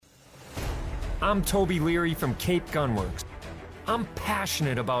I'm Toby Leary from Cape Gunworks. I'm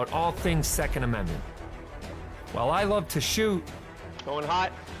passionate about all things Second Amendment. While I love to shoot, going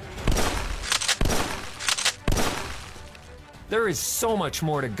hot. There is so much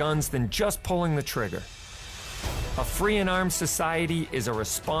more to guns than just pulling the trigger. A free and armed society is a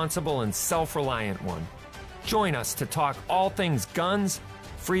responsible and self-reliant one. Join us to talk all things guns,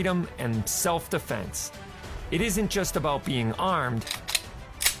 freedom, and self-defense. It isn't just about being armed.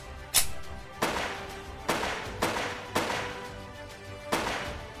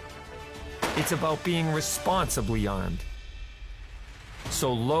 It's about being responsibly armed.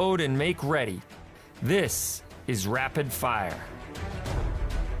 So load and make ready. This is Rapid Fire.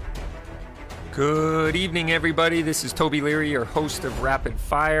 Good evening, everybody. This is Toby Leary, your host of Rapid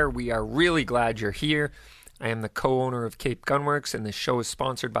Fire. We are really glad you're here. I am the co-owner of Cape Gunworks, and this show is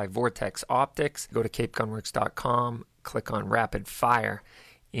sponsored by Vortex Optics. Go to capegunworks.com, click on Rapid Fire,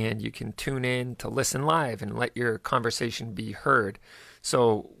 and you can tune in to listen live and let your conversation be heard.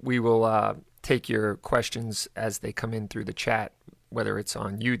 So we will take your questions as they come in through the chat, whether it's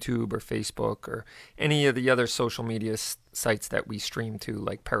on YouTube or Facebook or any of the other social media sites that we stream to,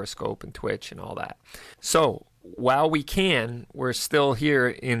 like Periscope and Twitch and all that. So while we can, we're still here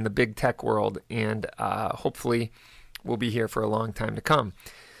in the big tech world, and hopefully we'll be here for a long time to come.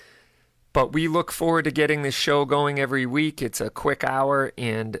 But we look forward to getting this show going every week. It's a quick hour,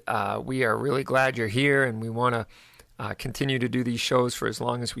 and we are really glad you're here, and we want to continue to do these shows for as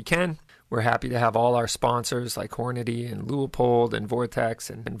long as we can. We're happy to have all our sponsors like Hornady and Leupold and Vortex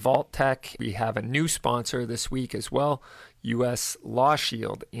and Vault Tech. We have a new sponsor this week as well, U.S. Law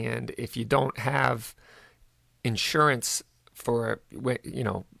Shield. And if you don't have insurance for,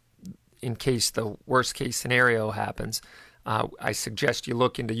 in case the worst case scenario happens, I suggest you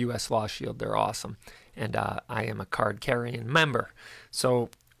look into U.S. Law Shield. They're awesome. And I am a card-carrying member. So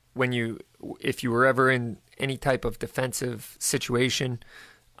if you were ever in any type of defensive situation,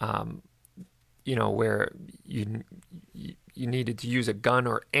 where you needed to use a gun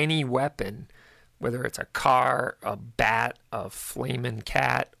or any weapon, whether it's a car, a bat, a flaming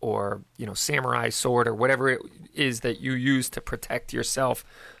cat, or samurai sword, or whatever it is that you use to protect yourself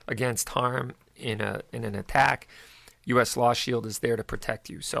against harm in an attack, U.S. Law Shield is there to protect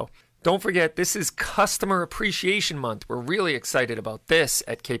you. So don't forget, this is Customer Appreciation Month. We're really excited about this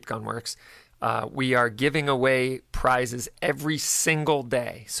at Cape Gunworks. We are giving away prizes every single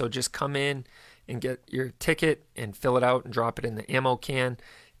day. So just come in and get your ticket and fill it out and drop it in the ammo can.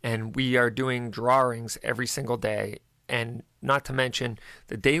 And we are doing drawings every single day. And not to mention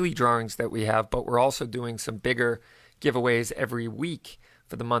the daily drawings that we have, but we're also doing some bigger giveaways every week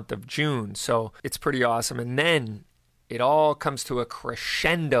for the month of June. So it's pretty awesome. And then it all comes to a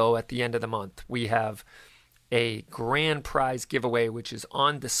crescendo at the end of the month. We have a grand prize giveaway, which is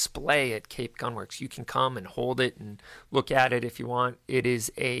on display at Cape Gunworks. You can come and hold it and look at it if you want. It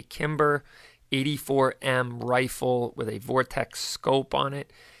is a Kimber 84M rifle with a Vortex scope on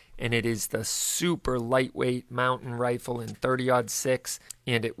it, and it is the super lightweight mountain rifle in 30-06,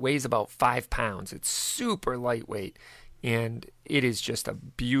 and it weighs about 5 pounds. It's super lightweight, and it is just a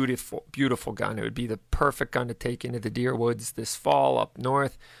beautiful, beautiful gun. It would be the perfect gun to take into the deer woods this fall up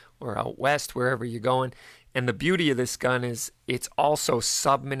north or out west, wherever you're going. And the beauty of this gun is it's also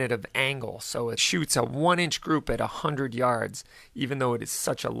sub-minute of angle. So it shoots a 1-inch group at 100 yards, even though it is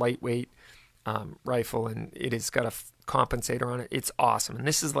such a lightweight rifle, and it has got a compensator on it. It's awesome. And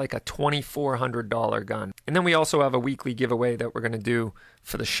this is like a $2,400 gun. And then we also have a weekly giveaway that we're going to do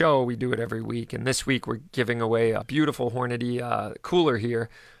for the show. We do it every week. And this week we're giving away a beautiful Hornady cooler here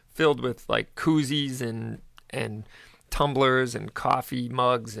filled with like koozies and tumblers and coffee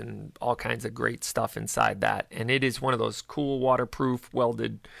mugs and all kinds of great stuff inside that. And it is one of those cool waterproof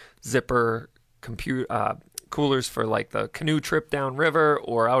welded zipper coolers for like the canoe trip downriver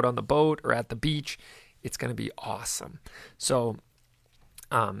or out on the boat or at the beach. It's going to be awesome. So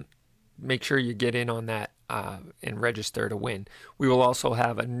make sure you get in on that and register to win. We will also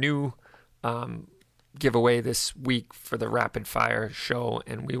have a new giveaway this week for the Rapid Fire show,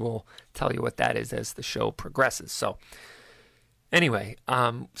 and we will tell you what that is as the show progresses. So anyway,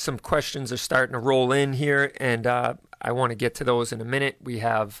 some questions are starting to roll in here, and I want to get to those in a minute. We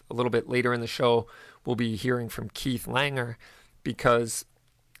have a little bit later in the show, we'll be hearing from Keith Langer, because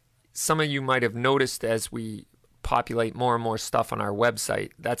some of you might have noticed as we populate more and more stuff on our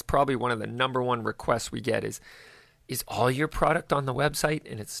website, that's probably one of the number one requests we get is all your product on the website?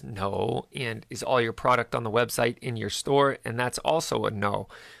 And it's no. And is all your product on the website in your store? And that's also a no.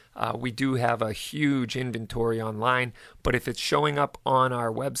 We do have a huge inventory online, but if it's showing up on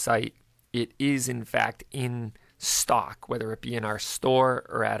our website, it is in fact in stock, whether it be in our store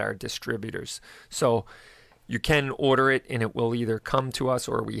or at our distributors. So you can order it and it will either come to us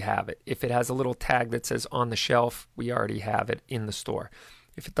or we have it. If it has a little tag that says on the shelf, we already have it in the store.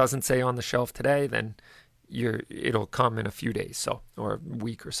 If it doesn't say on the shelf today, then it'll come in a few days, or a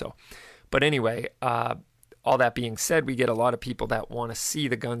week or so. But anyway, all that being said, we get a lot of people that want to see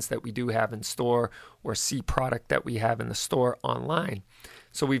the guns that we do have in store or see product that we have in the store online.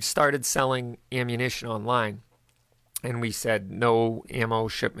 So we've started selling ammunition online. And we said no ammo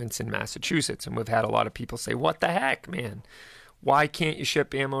shipments in Massachusetts. And we've had a lot of people say, what the heck, man? Why can't you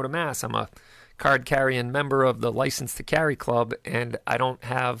ship ammo to Mass? I'm a card-carrying member of the License to Carry Club, and I don't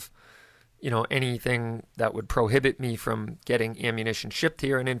have, anything that would prohibit me from getting ammunition shipped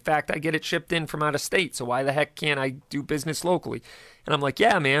here. And in fact, I get it shipped in from out of state. So why the heck can't I do business locally? And I'm like,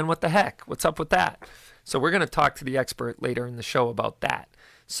 yeah, man, what the heck? What's up with that? So we're going to talk to the expert later in the show about that.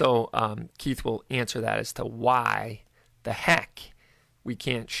 So Keith will answer that as to why the heck we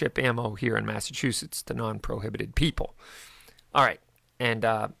can't ship ammo here in Massachusetts to non-prohibited people. All right, and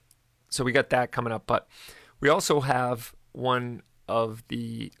so we got that coming up, but we also have one of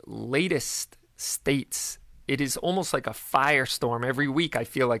the latest states. It is almost like a firestorm. Every week I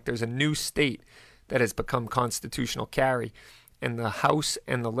feel like there's a new state that has become constitutional carry, and the House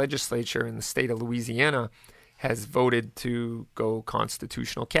and the legislature in the state of Louisiana has voted to go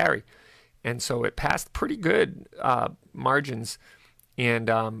constitutional carry. And so it passed pretty good margins and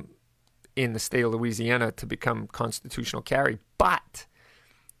in the state of Louisiana to become constitutional carry. But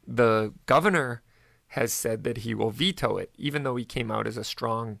the governor has said that he will veto it, even though he came out as a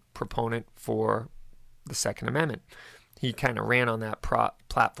strong proponent for the Second Amendment. He kind of ran on that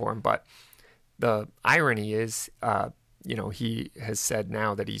platform. But the irony is, he has said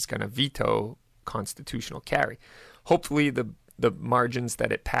now that he's going to veto constitutional carry. Hopefully the margins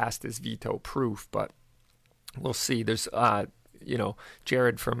that it passed is veto proof, but we'll see. There's,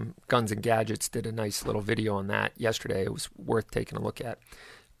 Jared from Guns and Gadgets did a nice little video on that yesterday. It was worth taking a look at.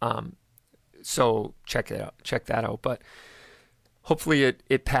 So check that out. But hopefully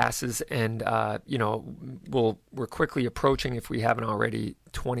it passes, and we're quickly approaching, if we haven't already,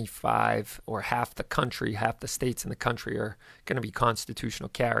 25 or half the states in the country are going to be constitutional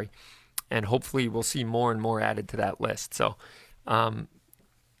carry, and hopefully we'll see more and more added to that list. So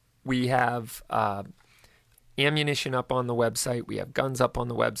we have ammunition up on the website. We have guns up on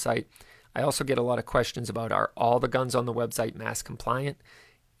the website. I also get a lot of questions about, are all the guns on the website mass compliant?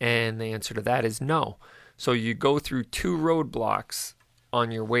 And the answer to that is no. So you go through 2 roadblocks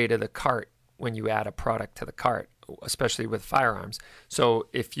on your way to the cart when you add a product to the cart, especially with firearms. So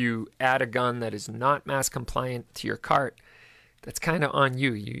if you add a gun that is not mass compliant to your cart, that's kind of on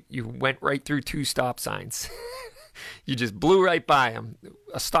you. You went right through 2 stop signs. You just blew right by them,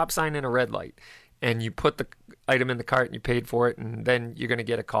 a stop sign and a red light, and you put the item in the cart and you paid for it, and then you're going to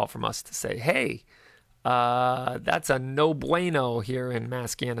get a call from us to say, hey, that's a no bueno here in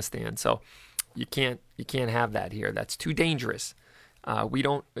Afghanistan. So you can't have that here. That's too dangerous. We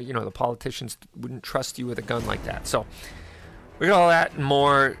don't, the politicians wouldn't trust you with a gun like that. So we got all that and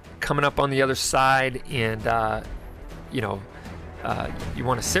more coming up on the other side, and you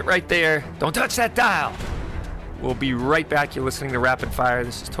want to sit right there. Don't touch that dial. We'll be right back. You're listening to Rapid Fire.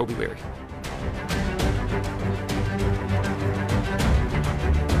 This is Toby Leary.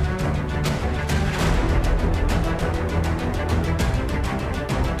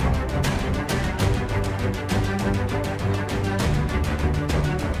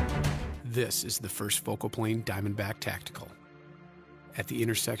 This is the First Focal Plane Diamondback Tactical. At the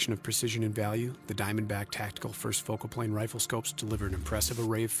intersection of precision and value, the Diamondback Tactical First Focal Plane rifle scopes deliver an impressive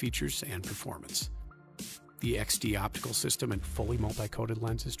array of features and performance. The XD optical system and fully multi-coated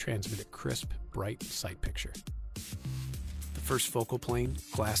lenses transmit a crisp, bright sight picture. The First Focal Plane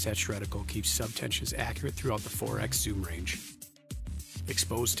glass-etched reticle keeps sub-tensions accurate throughout the 4x zoom range.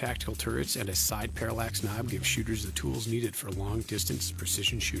 Exposed tactical turrets and a side parallax knob give shooters the tools needed for long-distance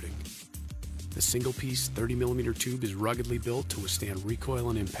precision shooting. The single-piece 30mm tube is ruggedly built to withstand recoil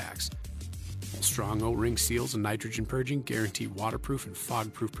and impacts, while strong O-ring seals and nitrogen purging guarantee waterproof and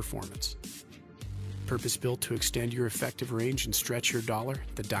fog-proof performance. Purpose-built to extend your effective range and stretch your dollar,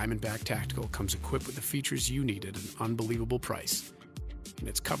 the Diamondback Tactical comes equipped with the features you need at an unbelievable price. And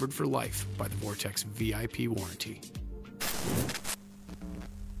it's covered for life by the Vortex VIP warranty.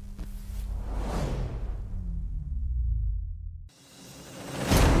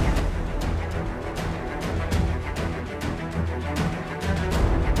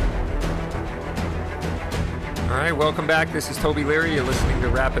 All right, welcome back. This is Toby Leary. You're listening to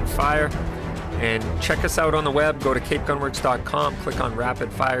Rapid Fire. And check us out on the web. Go to capegunworks.com, click on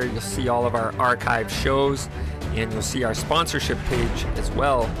Rapid Fire. You'll see all of our archive shows. And you'll see our sponsorship page as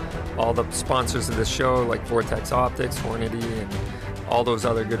well. All the sponsors of this show, like Vortex Optics, Hornady, and all those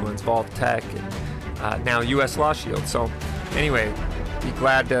other good ones, Vault Tech, and now US Law Shield. So anyway, be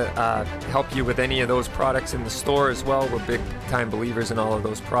glad to help you with any of those products in the store as well. We're big time believers in all of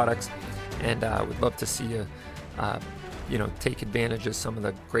those products, and would love to see you, take advantage of some of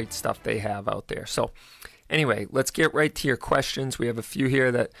the great stuff they have out there. So anyway, let's get right to your questions. We have a few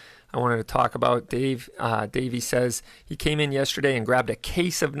here that I wanted to talk about. Davey says he came in yesterday and grabbed a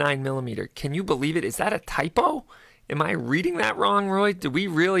case of 9mm. Can you believe it? Is that a typo? Am I reading that wrong, Roy? Do we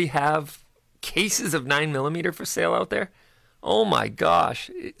really have cases of 9mm for sale out there? Oh my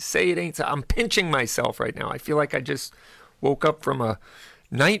gosh. Say it ain't so. I'm pinching myself right now. I feel like I just woke up from a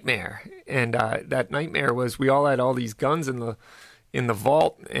nightmare. And that nightmare was we all had all these guns in the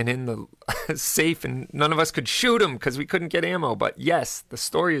vault and in the safe, and none of us could shoot them because we couldn't get ammo. But yes, the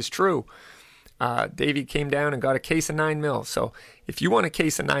story is true. Davey came down and got a case of 9mm. So if you want a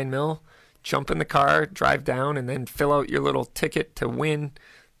case of 9mm, jump in the car, drive down, and then fill out your little ticket to win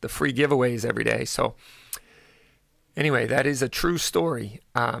the free giveaways every day. So anyway, that is a true story.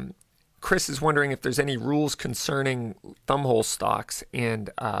 Chris is wondering if there's any rules concerning thumbhole stocks and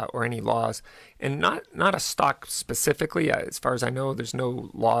or any laws, and not a stock specifically. As far as I know, there's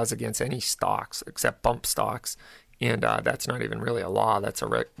no laws against any stocks except bump stocks, and that's not even really a law. That's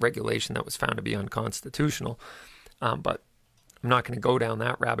a regulation that was found to be unconstitutional. But I'm not going to go down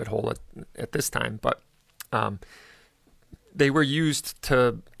that rabbit hole at this time. But they were used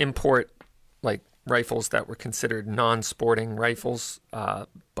to import like rifles that were considered non-sporting rifles,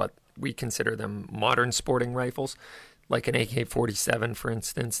 but we consider them modern sporting rifles, like an AK-47, for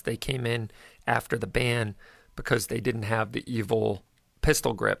instance. They came in after the ban because they didn't have the evil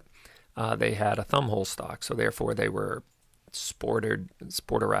pistol grip. They had a thumbhole stock, so therefore they were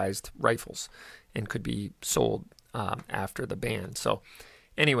sporterized rifles and could be sold after the ban. So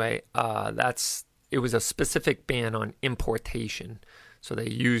anyway, it was a specific ban on importation, so they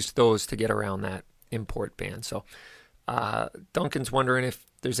used those to get around that import ban. So Duncan's wondering if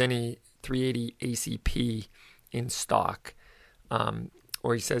there's any 380 ACP in stock,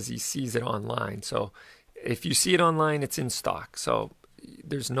 or he says he sees it online. So if you see it online, it's in stock. So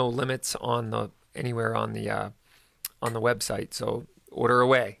there's no limits anywhere on the website. So order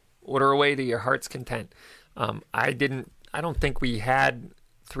away to your heart's content. I don't think we had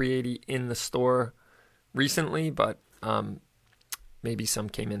 380 in the store recently, but maybe some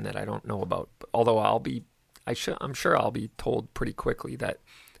came in that I don't know about. Although I'm sure I'll be told pretty quickly that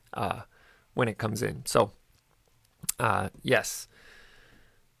when it comes in. So yes,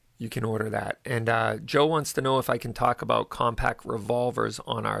 you can order that. And Joe wants to know if I can talk about compact revolvers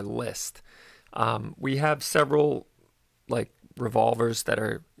on our list. We have several like revolvers that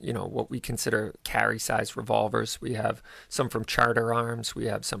are, what we consider carry size revolvers. We have some from Charter Arms. We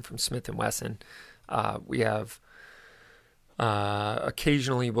have some from Smith & Wesson. We have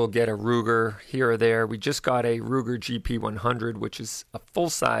occasionally we'll get a Ruger here or there. We just got a Ruger GP100, which is a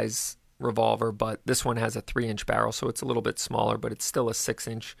full-size revolver, but this one has a 3-inch barrel, so it's a little bit smaller, but it's still a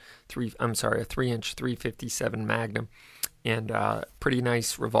 3-inch 357 Magnum, and pretty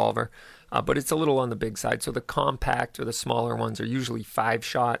nice revolver, but it's a little on the big side. So the compact or the smaller ones are usually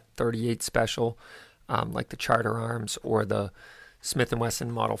 5-shot 38 special, like the Charter Arms or the Smith &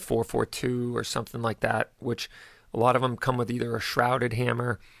 Wesson Model 442 or something like that, which a lot of them come with either a shrouded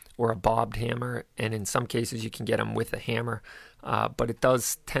hammer or a bobbed hammer, and in some cases you can get them with a hammer, but it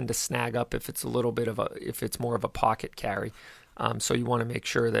does tend to snag up if it's if it's more of a pocket carry. So you want to make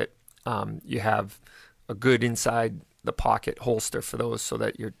sure that you have a good inside the pocket holster for those, so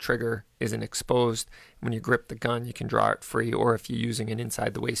that your trigger isn't exposed. When you grip the gun, you can draw it free, or if you're using an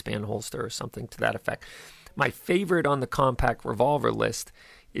inside the waistband holster or something to that effect. My favorite on the compact revolver list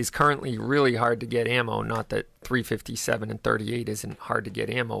is currently really hard to get ammo. Not that 357 and 38 isn't hard to get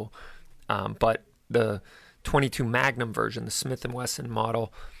ammo, but the 22 Magnum version, the Smith & Wesson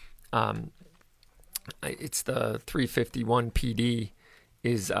model, it's the 351 PD,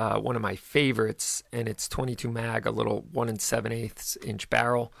 is one of my favorites, and it's 22 mag, a little 1 7/8 inch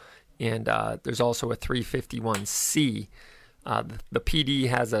barrel, and there's also a 351C. The PD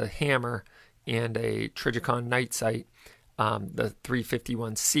has a hammer and a Trijicon night sight. The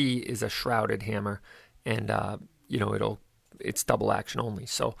 351C is a shrouded hammer, and it's double action only.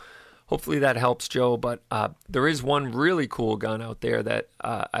 So hopefully that helps, Joe. But there is one really cool gun out there that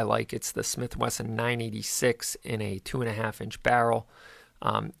I like. It's the Smith & Wesson 986 in a 2.5-inch barrel.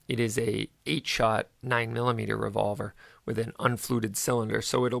 It is a 8-shot 9mm revolver with an unfluted cylinder,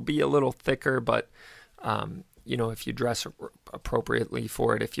 so it'll be a little thicker, but if you dress appropriately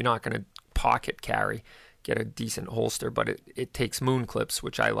for it, if you're not going to pocket carry, get a decent holster, but it takes moon clips,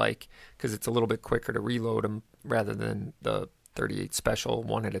 which I like because it's a little bit quicker to reload them rather than the 38 special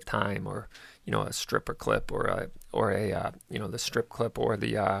one at a time, or a stripper clip, or a the strip clip, or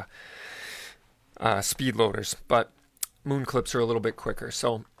the speed loaders. But moon clips are a little bit quicker.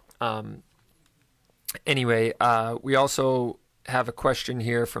 So anyway, we also have a question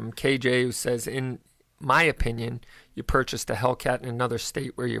here from KJ who says, in my opinion, you purchased a Hellcat in another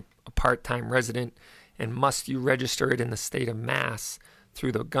state where you're a part-time resident, and must you register it in the state of Mass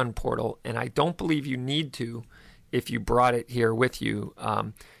through the gun portal? And I don't believe you need to if you brought it here with you.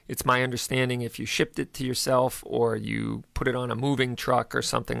 It's my understanding if you shipped it to yourself or you put it on a moving truck or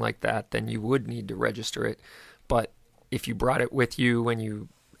something like that, then you would need to register it. But if you brought it with you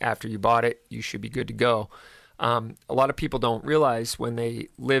after you bought it, you should be good to go. A lot of people don't realize when they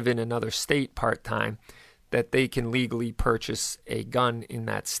live in another state part-time that they can legally purchase a gun in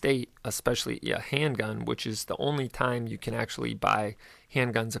that state, especially a handgun, which is the only time you can actually buy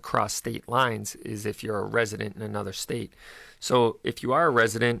handguns across state lines is if you're a resident in another state. So if you are a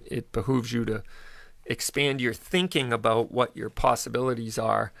resident, it behooves you to expand your thinking about what your possibilities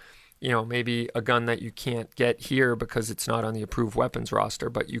are. Maybe a gun that you can't get here because it's not on the approved weapons roster,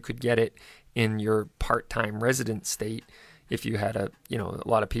 but you could get it in your part-time resident state. If you had a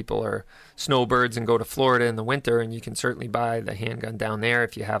lot of people are snowbirds and go to Florida in the winter, and you can certainly buy the handgun down there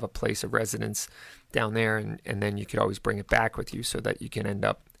if you have a place of residence down there, and then you could always bring it back with you so that you can end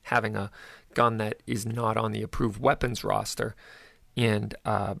up having a gun that is not on the approved weapons roster and,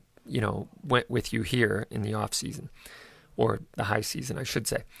 went with you here in the off season, or the high season, I should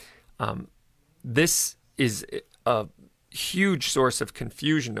say. This is a huge source of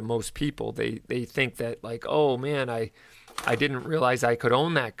confusion to most people. They think that, like, oh man, I didn't realize I could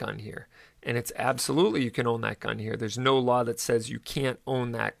own that gun here. And it's absolutely you can own that gun here. There's no law that says you can't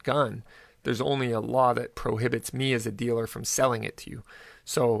own that gun. There's only a law that prohibits me as a dealer from selling it to you.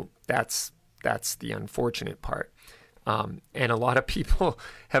 So that's the unfortunate part. And a lot of people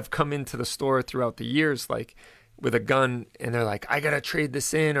have come into the store throughout the years, like with a gun, and they're like, I got to trade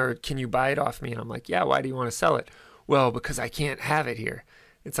this in, or can you buy it off me? And I'm like, yeah, why do you want to sell it? Well, because I can't have it here.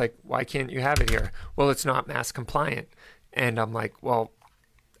 It's like, why can't you have it here? Well, it's not mass compliant. And I'm like, well,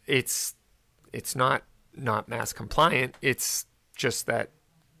 it's not mass compliant. It's just that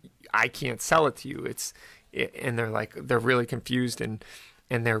I can't sell it to you. And they're like, they're really confused and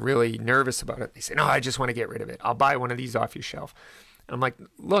they're really nervous about it. They say, no, I just want to get rid of it. I'll buy one of these off your shelf. And I'm like,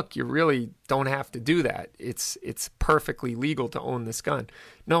 look, you really don't have to do that. It's perfectly legal to own this gun.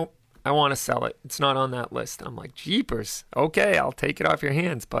 No, I want to sell it. It's not on that list. And I'm like, jeepers. Okay, I'll take it off your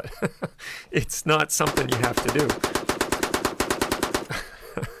hands, but it's not something you have to do.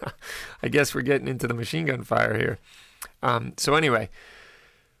 I guess we're getting into the machine gun fire here. So anyway,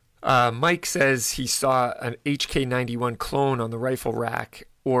 Mike says he saw an HK91 clone on the rifle rack,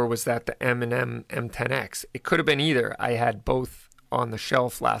 or was that the M&M M10X? It could have been either. I had both on the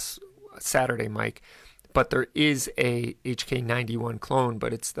shelf last Saturday, Mike. But there is a HK91 clone,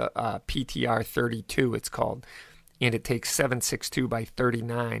 but it's the PTR 32 it's called. And it takes 7.62 by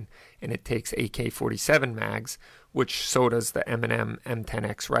 39, and it takes AK-47 mags, which so does the M&M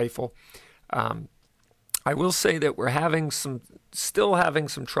M10X rifle. I will say that we're still having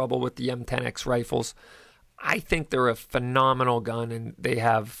some trouble with the M10X rifles. I think they're a phenomenal gun, and they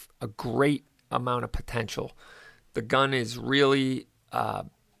have a great amount of potential. The gun is really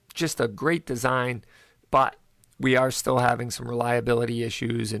just a great design, but we are still having some reliability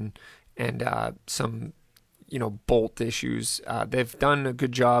issues and some bolt issues. They've done a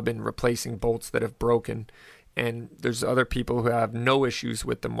good job in replacing bolts that have broken, and there's other people who have no issues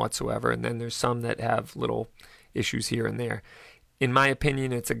with them whatsoever, and then there's some that have little issues here and there. In my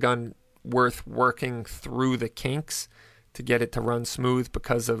opinion, it's a gun worth working through the kinks to get it to run smooth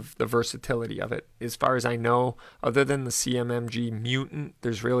because of the versatility of it. As far as I know, other than the CMMG Mutant,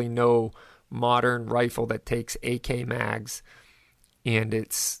 there's really no modern rifle that takes AK mags, and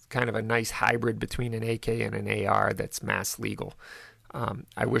it's kind of a nice hybrid between an AK and an AR that's mass legal.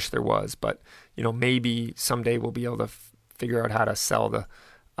 I wish there was, but maybe someday we'll be able to figure out how to sell the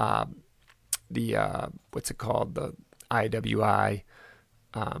what's it called, the IWI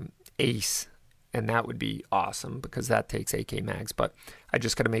Ace, and that would be awesome because that takes AK mags. But I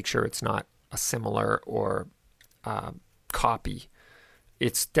just got to make sure it's not a similar or copy.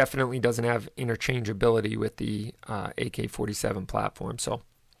 It definitely doesn't have interchangeability with the AK-47 platform. So,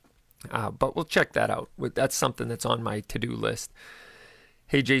 but we'll check that out. That's something that's on my to-do list.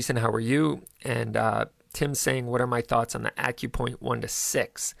 Hey, Jason, how are you? And Tim's saying, what are my thoughts on the AccuPoint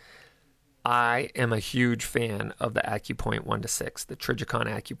 1-6? I am a huge fan of the AccuPoint 1-6, the Trijicon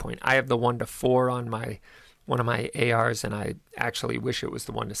AccuPoint. I have the 1-4 on one of my ARs, and I actually wish it was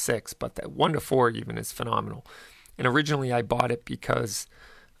the 1-6, but the 1-4 even is phenomenal. And originally I bought it because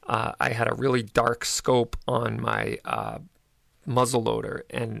I had a really dark scope on my muzzleloader,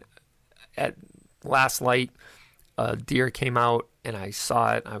 and at last light, a deer came out, and I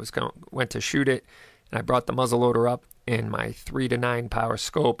saw it. Went to shoot it, and I brought the muzzleloader up, and my 3-9 power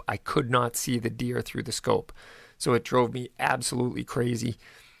scope, I could not see the deer through the scope. So it drove me absolutely crazy.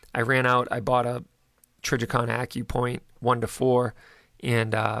 I ran out, I bought a Trijicon AccuPoint 1-4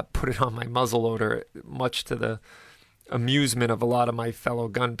 and put it on my muzzleloader, much to the amusement of a lot of my fellow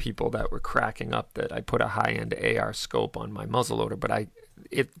gun people that were cracking up that I put a high-end AR scope on my muzzleloader. But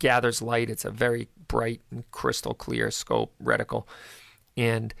it gathers light. It's a very bright and crystal clear scope reticle.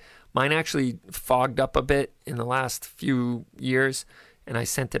 And mine actually fogged up a bit in the last few years, and I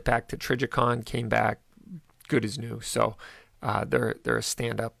sent it back to Trijicon, came back good as new. So they're a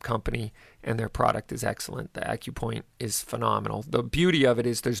stand-up company, and their product is excellent. The AccuPoint is phenomenal. The beauty of it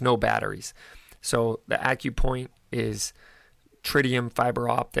is there's no batteries. So the AccuPoint is tritium fiber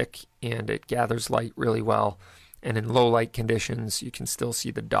optic, and it gathers light really well. And in low light conditions, you can still see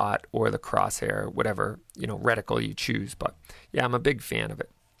the dot or the crosshair, whatever, reticle you choose. But yeah, I'm a big fan of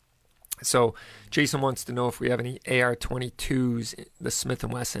it. So Jason wants to know if we have any AR-22s, the Smith &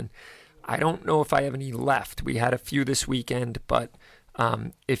 Wesson. I don't know if I have any left. We had a few this weekend, but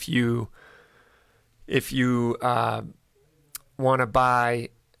if you want to buy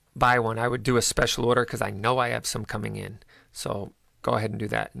one, I would do a special order because I know I have some coming in. So go ahead and do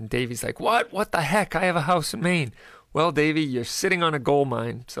that. And Davey's like, what the heck? I have a house in Maine. Well, Davey, you're sitting on a gold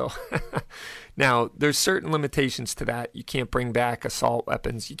mine. So now there's certain limitations to that. You can't bring back assault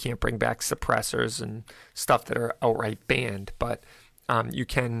weapons. You can't bring back suppressors and stuff that are outright banned. But you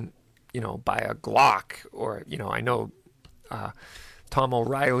can, buy a Glock, or, I know Tom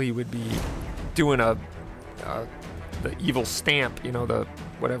O'Reilly would be doing the evil stamp, the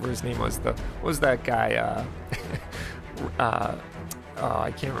whatever his name was. What was that guy?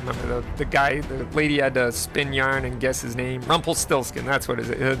 I can't remember the guy. The lady had to spin yarn and guess his name. Rumpelstiltskin. That's what it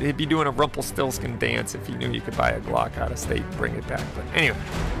is. He'd be doing a Rumpelstiltskin dance if he knew you could buy a Glock out of state and bring it back. But anyway,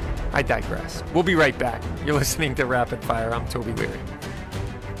 I digress. We'll be right back. You're listening to Rapid Fire. I'm Toby Leary.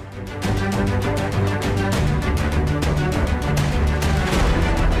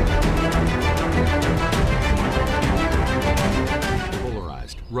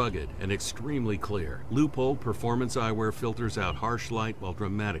 Rugged and extremely clear, Leupold Performance Eyewear filters out harsh light while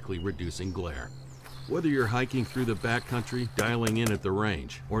dramatically reducing glare. Whether you're hiking through the backcountry, dialing in at the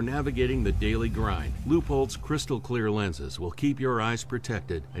range, or navigating the daily grind, Leupold's crystal clear lenses will keep your eyes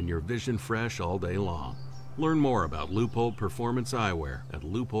protected and your vision fresh all day long. Learn more about Leupold Performance Eyewear at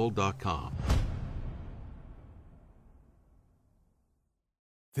leupold.com.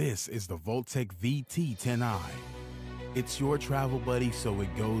 This is the Voltec VT10i. It's your travel buddy, so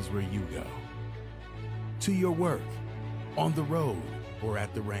it goes where you go. To your work, on the road, or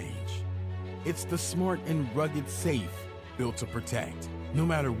at the range. It's the smart and rugged safe built to protect, no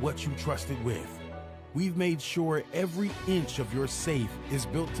matter what you trust it with. We've made sure every inch of your safe is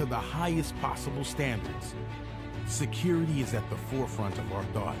built to the highest possible standards. Security is at the forefront of our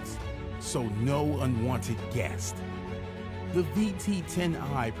thoughts, so no unwanted guest. The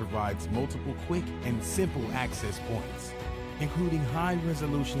VT10i provides multiple quick and simple access points, including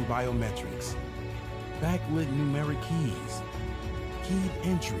high-resolution biometrics, backlit numeric keys, keyed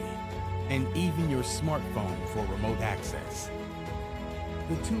entry, and even your smartphone for remote access.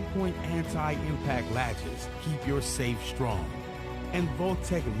 The 2-point anti-impact latches keep your safe strong, and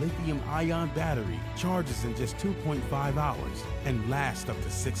Voltec lithium-ion battery charges in just 2.5 hours and lasts up to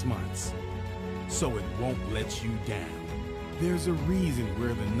 6 months, so it won't let you down. There's a reason we're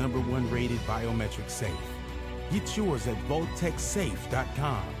the #1 rated biometric safe. Get yours at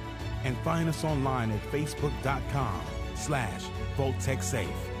VoltecSafe.com and find us online at Facebook.com/VoltecSafe.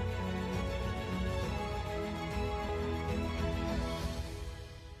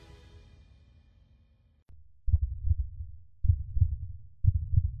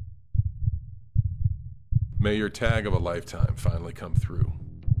 May your tag of a lifetime finally come through.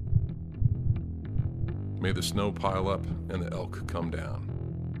 May the snow pile up and the elk come down.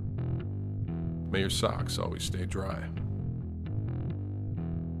 May your socks always stay dry.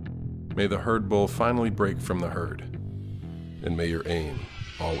 May the herd bull finally break from the herd. And may your aim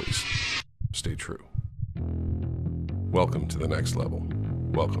always stay true. Welcome to the next level.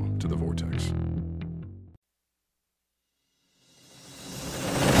 Welcome to the Vortex.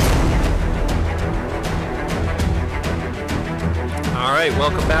 All right,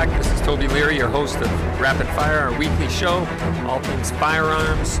 welcome back. This is Toby Leary, your host of Rapid Fire, our weekly show. All things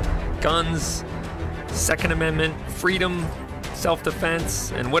firearms, guns, Second Amendment, freedom,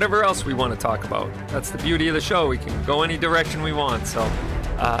 self-defense, and whatever else we want to talk about. That's the beauty of the show. We can go any direction we want. So,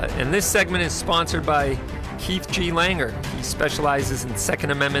 and this segment is sponsored by Keith G. Langer. He specializes in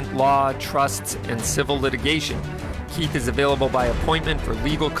Second Amendment law, trusts, and civil litigation. Keith is available by appointment for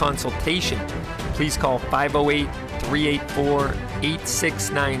legal consultation. Please call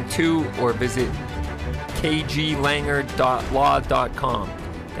 508-384-8692 or visit kglanger.law.com.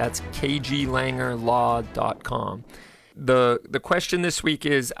 That's kglangerlaw.com. The question this week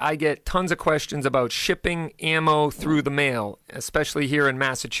is, I get tons of questions about shipping ammo through the mail, especially here in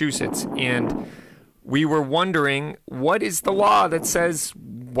Massachusetts, and we were wondering, what is the law that says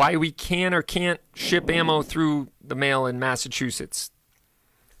why we can or can't ship ammo through the mail in Massachusetts?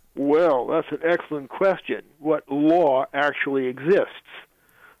 Well, that's an excellent question. What law actually exists?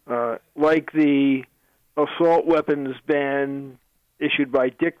 Like the assault weapons ban issued by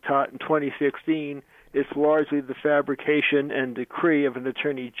Dictat in 2016, it's largely the fabrication and decree of an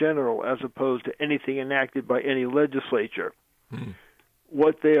attorney general as opposed to anything enacted by any legislature.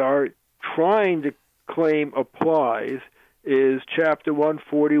 What they are trying to claim applies is Chapter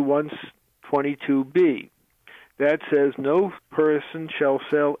 141.22b. That says no person shall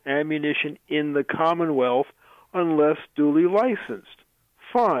sell ammunition in the Commonwealth unless duly licensed.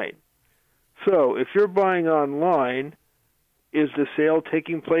 Fine. So if you're buying online, is the sale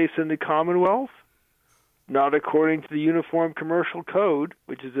taking place in the Commonwealth? Not according to the Uniform Commercial Code,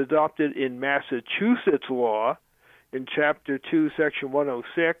 which is adopted in Massachusetts law in Chapter 2, Section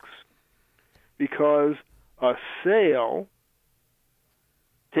 106, because a sale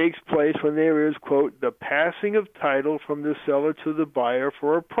takes place when there is, quote, the passing of title from the seller to the buyer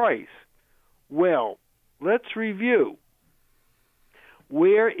for a price. Well, let's review.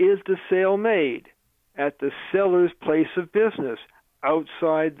 Where is the sale made? At the seller's place of business,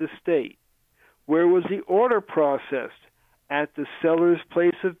 outside the state. Where was the order processed? At the seller's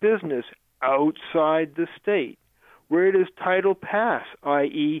place of business, outside the state. Where does title pass,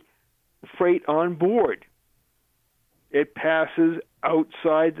 i.e., freight on board? It passes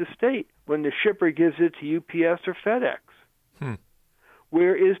outside the state when the shipper gives it to UPS or FedEx.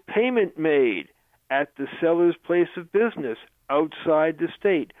 Where is payment made? At the seller's place of business, outside the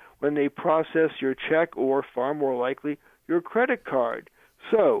state, when they process your check or, far more likely, your credit card.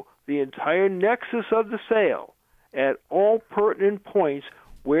 So, the entire nexus of the sale, at all pertinent points,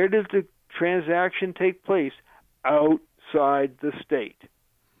 where does the transaction take place? Outside the state.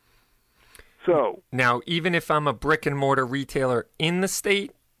 So now, even if I'm a brick and mortar retailer in the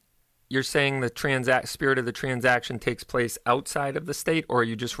state, you're saying the spirit of the transaction takes place outside of the state, or are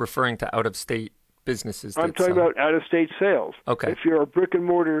you just referring to out-of-state businesses? I'm talking about out-of-state sales. Okay. If you're a brick and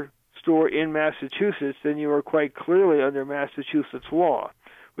mortar store in Massachusetts, then you are quite clearly under Massachusetts law,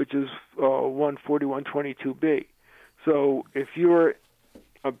 which is 141.22b. So if you're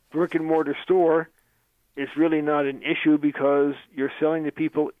a brick and mortar store, it's really not an issue because you're selling to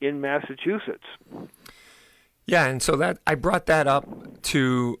people in Massachusetts. Yeah, and so that I brought that up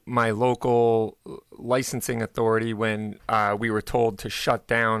to my local licensing authority when we were told to shut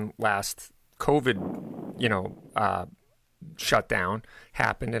down last COVID, shutdown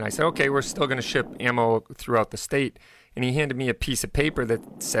happened, and I said, okay, we're still going to ship ammo throughout the state. And he handed me a piece of paper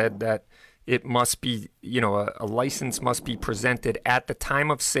that said that it must be, a license must be presented at the time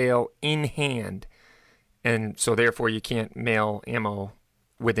of sale in hand. And so therefore you can't mail ammo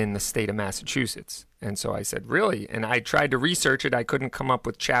within the state of Massachusetts. And so I said, really? And I tried to research it. I couldn't come up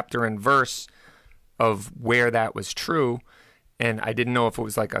with chapter and verse of where that was true. And I didn't know if it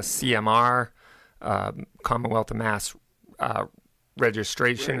was like a CMR, Commonwealth of Mass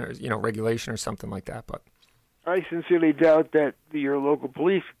registration, or regulation or something like that. But I sincerely doubt that your local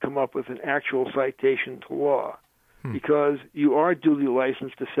police come up with an actual citation to law, because you are duly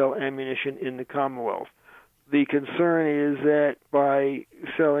licensed to sell ammunition in the Commonwealth. The concern is that by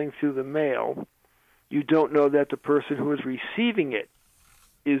selling through the mail, you don't know that the person who is receiving it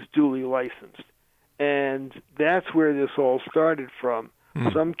is duly licensed. And that's where this all started from.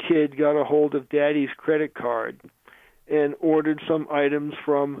 Some kid got a hold of daddy's credit card and ordered some items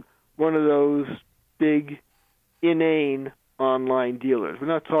from one of those big, inane online dealers. We're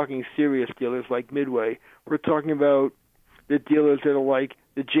not talking serious dealers like Midway. We're talking about the dealers that are like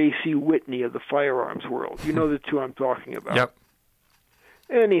the J.C. Whitney of the firearms world. You know the two I'm talking about. Yep.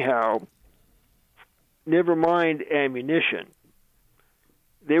 Anyhow, never mind ammunition.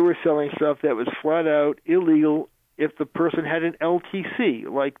 They were selling stuff that was flat out illegal if the person had an LTC,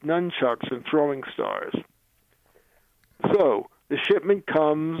 like nunchucks and throwing stars. So the shipment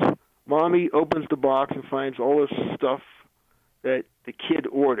comes, Mommy opens the box and finds all this stuff that the kid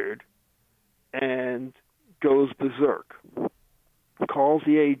ordered and goes berserk. Calls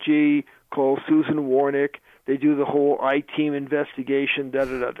the AG, calls Susan Warnick. They do the whole I-team investigation,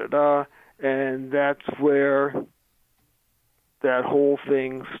 da-da-da-da-da, and that's where that whole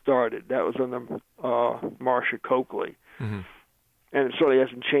thing started. That was under Marcia Coakley. Mm-hmm. And it certainly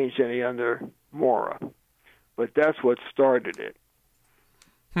hasn't changed any under Maura. But that's what started it.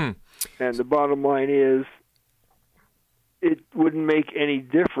 And the bottom line is, it wouldn't make any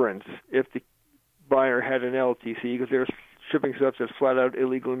difference if the buyer had an LTC, because they're shipping stuff that's flat out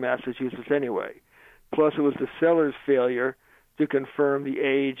illegal in Massachusetts anyway. Plus, it was the seller's failure to confirm the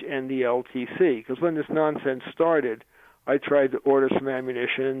age and the LTC. Because when this nonsense started, I tried to order some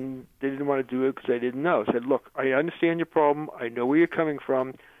ammunition. They didn't want to do it because they didn't know. I said, look, I understand your problem. I know where you're coming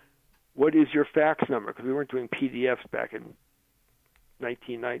from. What is your fax number? Because we weren't doing PDFs back in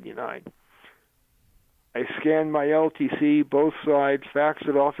 1999. I scanned my LTC, both sides, faxed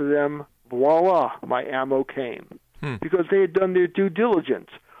it off to them. Voila, my ammo came. Because they had done their due diligence,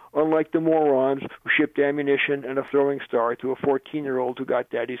 unlike the morons who shipped ammunition and a throwing star to a 14-year-old who got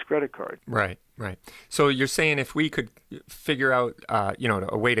daddy's credit card. Right. So you're saying if we could figure out,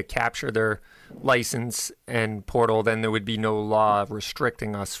 a way to capture their license and portal, then there would be no law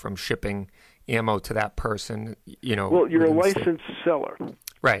restricting us from shipping ammo to that person, Well, you're a licensed seller.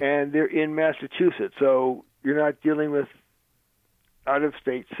 Right. And they're in Massachusetts, so you're not dealing with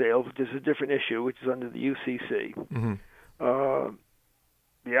out-of-state sales, which is a different issue, which is under the UCC. Mm-hmm.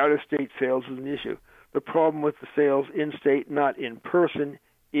 The out-of-state sales is an issue. The problem with the sales in-state, not in person,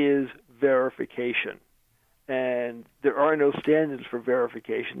 is verification. And there are no standards for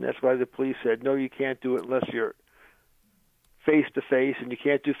verification. That's why the police said, no, you can't do it unless you're face-to-face, and you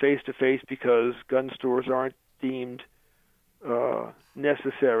can't do face-to-face because gun stores aren't deemed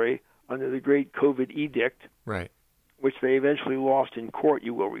necessary under the great COVID edict, right? Which they eventually lost in court,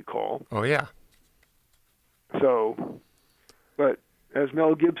 you will recall. Oh, yeah. So, but as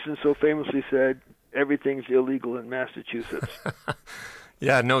Mel Gibson so famously said, everything's illegal in Massachusetts.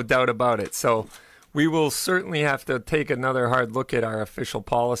 Yeah, no doubt about it. So we will certainly have to take another hard look at our official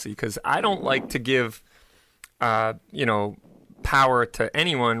policy, because I don't like to give, power to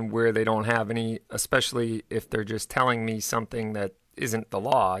anyone where they don't have any, especially if they're just telling me something that isn't the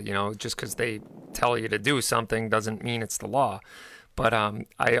law. Just because they tell you to do something doesn't mean it's the law. But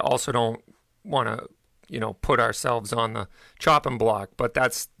I also don't want to, put ourselves on the chopping block. But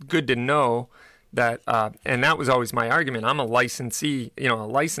that's good to know that, and that was always my argument. I'm a licensee, a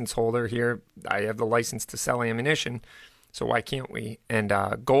license holder here. I have the license to sell ammunition, so why can't we? And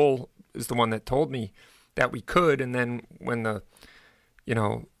Goal is the one that told me that we could, and then when the,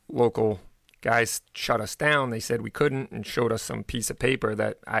 local guys shut us down, they said we couldn't and showed us some piece of paper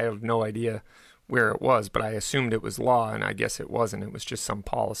that I have no idea where it was, but I assumed it was law, and I guess it wasn't. It was just some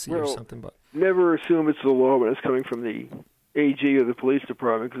policy or something. But never assume it's the law when it's coming from the AG or the police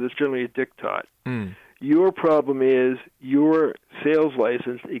department, because it's generally a diktat. Your problem is your sales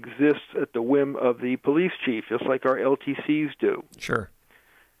license exists at the whim of the police chief, just like our LTCs do. Sure.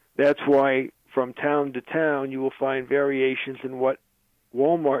 That's why from town to town you will find variations in what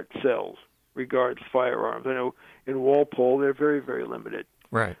Walmart sells regards firearms. I know in Walpole they're very, very limited.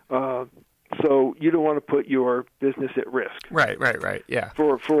 Right. So you don't want to put your business at risk. Right. Yeah.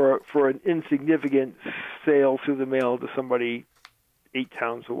 For an insignificant sale through the mail to somebody 8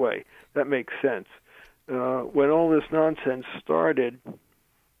 towns away. That makes sense. When all this nonsense started,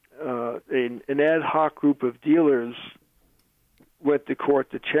 an ad hoc group of dealers went to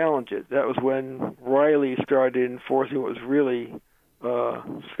court to challenge it. That was when Riley started enforcing what was really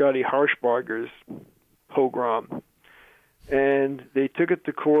Scotty Harshbarger's pogrom. And they took it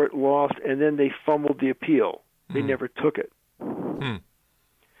to court, lost, and then they fumbled the appeal. They never took it. And,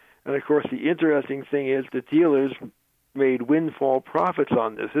 of course, the interesting thing is the dealers made windfall profits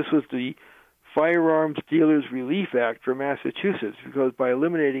on this. This was the Firearms Dealers Relief Act for Massachusetts, because by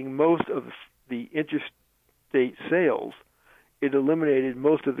eliminating most of the interstate sales, it eliminated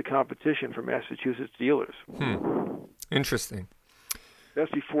most of the competition for Massachusetts dealers. Interesting.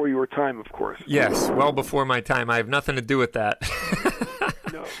 That's before your time, of course. Yes, well before my time. I have nothing to do with that.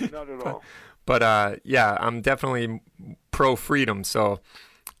 No, not at all. But, yeah, I'm definitely pro-freedom. So,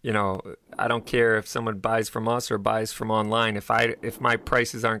 I don't care if someone buys from us or buys from online. If my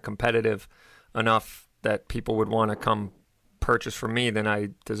prices aren't competitive enough that people would want to come purchase from me, then I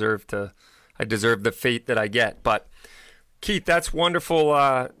deserve the fate that I get. But, Keith, that's wonderful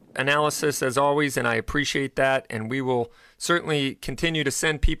analysis as always, and I appreciate that. And we will certainly continue to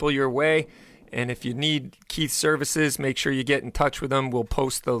send people your way. And if you need Keith's services, make sure you get in touch with him. We'll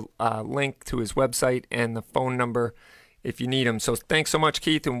post the link to his website and the phone number if you need him. So thanks so much,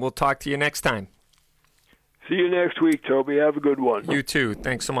 Keith, and we'll talk to you next time. See you next week, Toby. Have a good one. You too.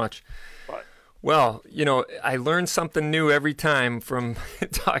 Thanks so much. Bye. Well, I learn something new every time from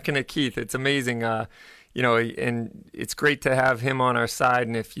talking to Keith. It's amazing. And it's great to have him on our side.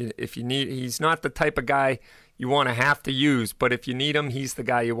 And if you need, he's not the type of guy you want to have to use, but if you need him, he's the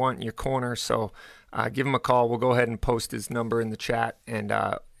guy you want in your corner. So give him a call. We'll go ahead and post his number in the chat and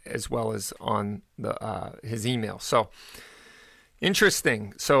as well as on his email. So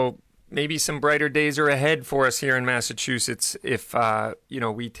interesting. So maybe some brighter days are ahead for us here in Massachusetts if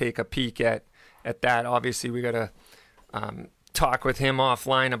we take a peek at that. Obviously, we got to talk with him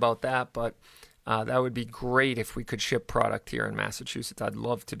offline about that, but that would be great if we could ship product here in Massachusetts. I'd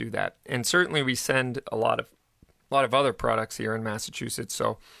love to do that. And certainly we send a lot of other products here in Massachusetts.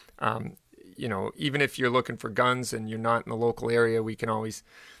 So, even if you're looking for guns and you're not in the local area, we can always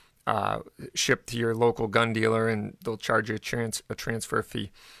ship to your local gun dealer, and they'll charge you a transfer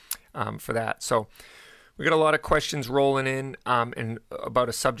fee for that. So we got a lot of questions rolling in and about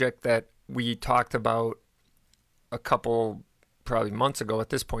a subject that we talked about a couple probably months ago at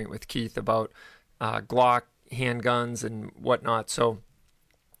this point with Keith about Glock handguns and whatnot. So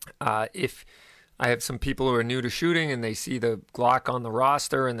if I have some people who are new to shooting and they see the Glock on the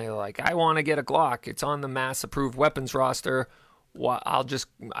roster and they're like, I want to get a Glock. It's on the mass approved weapons roster. Well,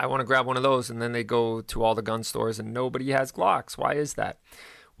 I want to grab one of those. And then they go to all the gun stores and nobody has Glocks. Why is that?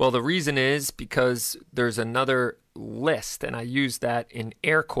 Well, the reason is because there's another list, and I use that in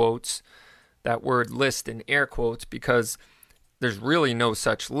air quotes, that word list in air quotes, because there's really no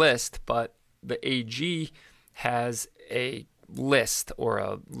such list, but the AG has a list or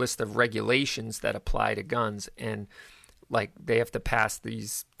a list of regulations that apply to guns, and like they have to pass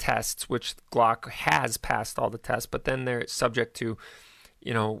these tests, which Glock has passed all the tests, but then they're subject to,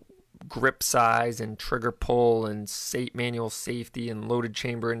 grip size and trigger pull and manual safety and loaded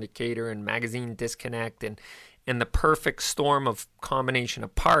chamber indicator and magazine disconnect and the perfect storm of combination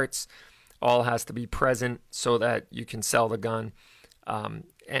of parts all has to be present so that you can sell the gun.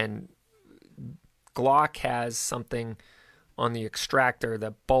 And Glock has something on the extractor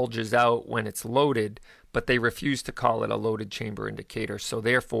that bulges out when it's loaded, but they refuse to call it a loaded chamber indicator. So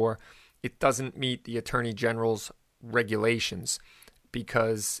therefore, it doesn't meet the Attorney General's regulations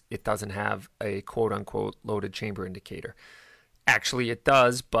because it doesn't have a quote-unquote loaded chamber indicator. Actually, it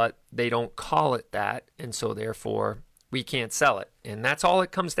does, but they don't call it that, and so therefore, we can't sell it. And that's all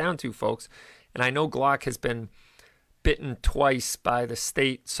it comes down to, folks. And I know Glock has been bitten twice by the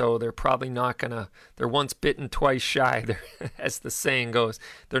state, so they're probably not going to, they're once bitten, twice shy, as the saying goes.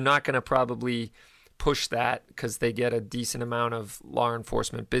 They're not going to probably push that because they get a decent amount of law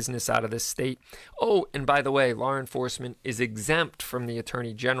enforcement business out of this state. Oh, and by the way, law enforcement is exempt from the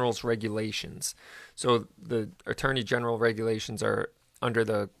Attorney General's regulations. So the Attorney General regulations are under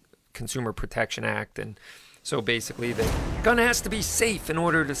the Consumer Protection Act, and so basically the gun has to be safe in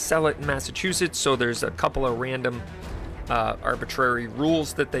order to sell it in Massachusetts. So there's a couple of random arbitrary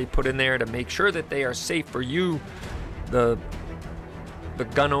rules that they put in there to make sure that they are safe for you, the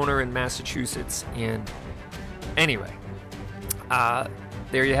gun owner in Massachusetts. And anyway,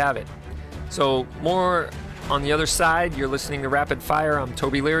 there you have it. So more on the other side. You're listening to Rapid Fire. I'm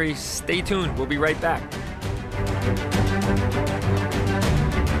Toby Leary. Stay tuned. We'll be right back.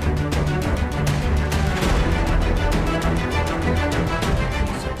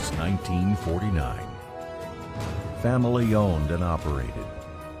 Since 1949. Family owned and operated.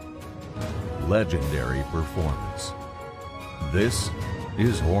 Legendary performance. This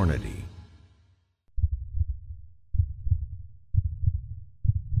is Hornady.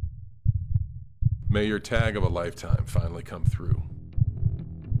 May your tag of a lifetime finally come through.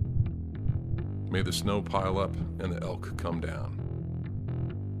 May the snow pile up and the elk come down.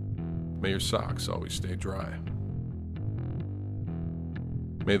 May your socks always stay dry.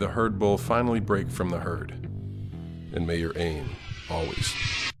 May the herd bull finally break from the herd. And may your aim always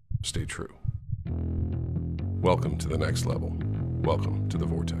stay true. Welcome to the next level. Welcome to the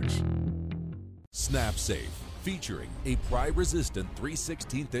Vortex. SnapSafe, featuring a pry-resistant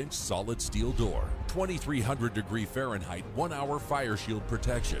 3/16-inch solid steel door, 2300 degree Fahrenheit 1-hour fire shield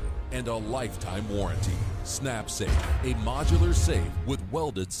protection, and a lifetime warranty. SnapSafe, a modular safe with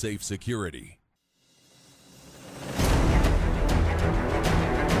welded safe security.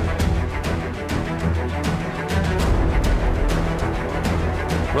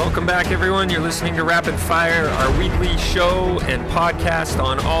 Welcome back, everyone. You're listening to Rapid Fire, our weekly show and podcast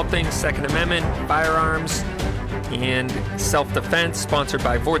on all things Second Amendment, firearms, and self-defense, sponsored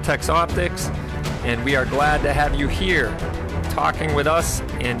by Vortex Optics. And we are glad to have you here talking with us.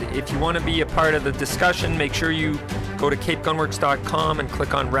 And if you want to be a part of the discussion, make sure you go to capegunworks.com and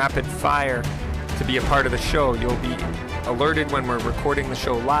click on Rapid Fire to be a part of the show. You'll be alerted when we're recording the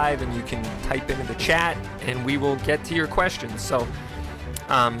show live, and you can type into the chat and we will get to your questions. So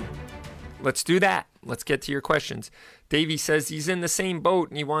let's do that. Let's get to your questions. Davey says he's in the same boat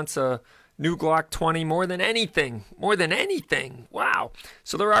and he wants a new Glock 20 more than anything. More than anything. Wow.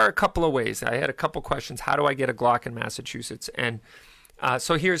 So there are a couple of ways. I had a couple questions. How do I get a Glock in Massachusetts? And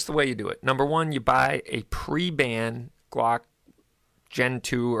so here's the way you do it. Number one, you buy a pre-ban Glock Gen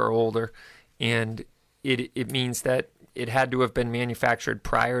 2 or older, and it means that it had to have been manufactured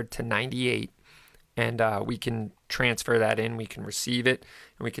prior to 98, and we can transfer that in. We can receive it,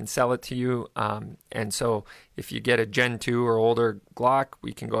 and we can sell it to you. And so if you get a Gen 2 or older Glock,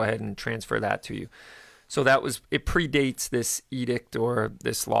 we can go ahead and transfer that to you. So it predates this edict or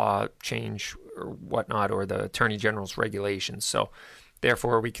this law change or whatnot, or the Attorney General's regulations. So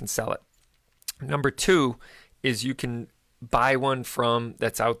therefore, we can sell it. Number two is you can buy one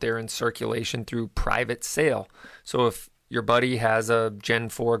that's out there in circulation through private sale. So if your buddy has a Gen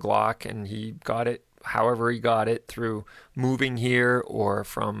 4 Glock and he got it however he got it, through moving here or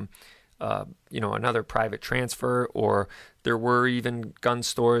from another private transfer, or there were even gun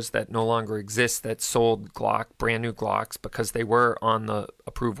stores that no longer exist that sold brand new Glocks because they were on the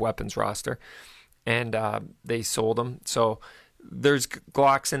approved weapons roster, and they sold them. So there's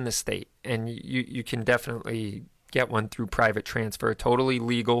Glocks in the state, and you can definitely get one through private transfer, totally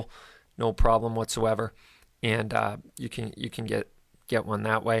legal, no problem whatsoever, and you can get one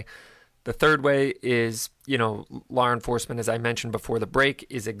that way. The third way is, law enforcement, as I mentioned before the break,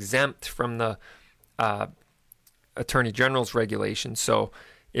 is exempt from the Attorney General's regulations. So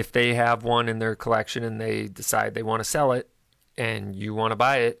if they have one in their collection and they decide they want to sell it and you want to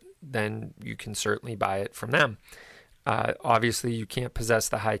buy it, then you can certainly buy it from them. Obviously, you can't possess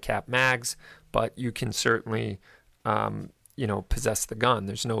the high cap mags, but you can certainly, possess the gun.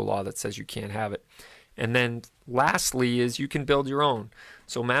 There's no law that says you can't have it. And then lastly is you can build your own.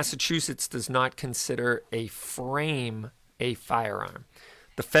 So Massachusetts does not consider a frame a firearm.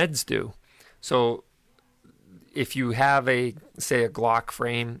 The feds do. So if you have say a Glock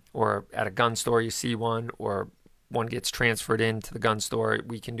frame, or at a gun store you see one, or one gets transferred into the gun store,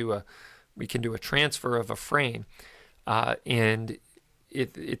 we can do a transfer of a frame, and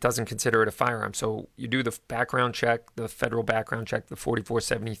it doesn't consider it a firearm. So you do the background check, the federal background check, the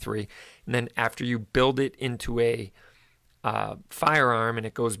 4473, and then after you build it into a firearm and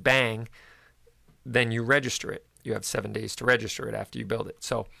it goes bang, then you register it. You have 7 days to register it after you build it.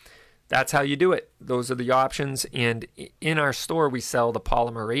 So that's how you do it. Those are the options. And in our store, we sell the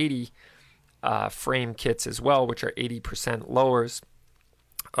Polymer 80 frame kits as well, which are 80% lowers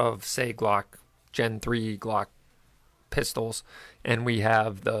of, say, Glock Gen 3 Glock pistols. And we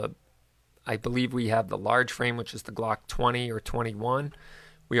have I believe we have the large frame, which is the Glock 20 or 21.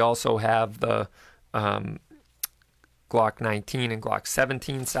 We also have the Glock 19 and Glock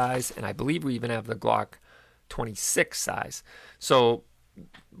 17 size, and I believe we even have the Glock 26 size. So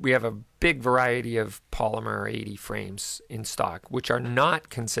we have a big variety of Polymer 80 frames in stock, which are not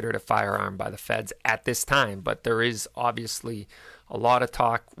considered a firearm by the feds at this time. But there is obviously a lot of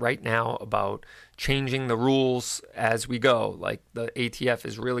talk right now about changing the rules as we go. Like the ATF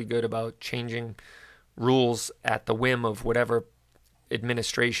is really good about changing rules at the whim of whatever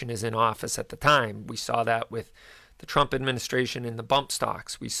administration is in office at the time. We saw that with the Trump administration in the bump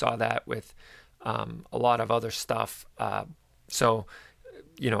stocks. We saw that with a lot of other stuff.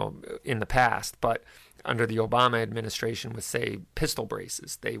 In the past, but under the Obama administration with, say, pistol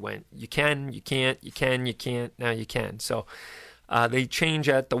braces, they went, you can, you can't, you can, you can't, now you can. So they change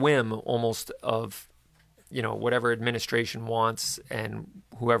at the whim almost of, whatever administration wants and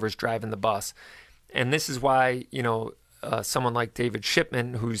whoever's driving the bus. And this is why, someone like David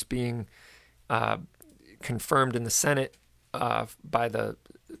Shipman, who's being confirmed in the Senate by the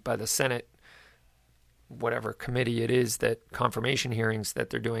Senate, whatever committee it is, that confirmation hearings that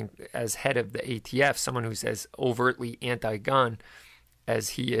they're doing, as head of the ATF, someone who's as overtly anti-gun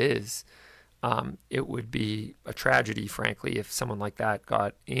as he is, it would be a tragedy, frankly, if someone like that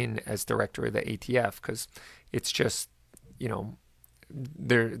got in as director of the ATF, because it's just,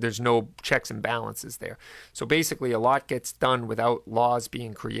 there's no checks and balances there. So basically, a lot gets done without laws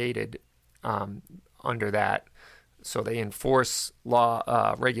being created under that. So they enforce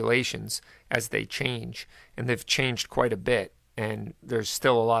law regulations as they change, and they've changed quite a bit, and there's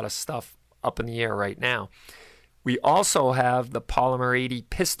still a lot of stuff up in the air right now. We also have the Polymer 80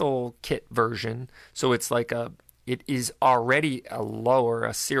 pistol kit version, so it's like it is already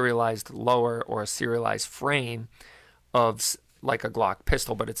a serialized lower or a serialized frame of like a Glock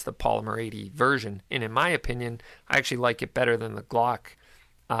pistol, but it's the Polymer 80 version. And in my opinion, I actually like it better than the Glock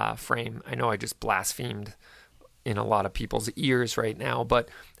frame. I know I just blasphemed in a lot of people's ears right now, but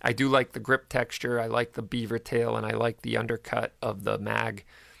I do like the grip texture. I like the beaver tail, and I like the undercut of the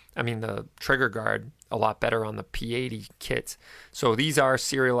the trigger guard a lot better on the P80 kits. So these are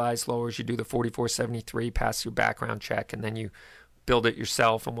serialized lowers. You do the 4473, pass your background check, and then you build it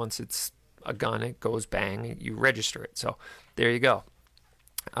yourself. And once it's a gun, it goes bang, you register it. So there you go.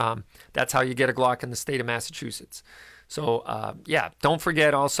 That's how you get a Glock in the state of Massachusetts. So don't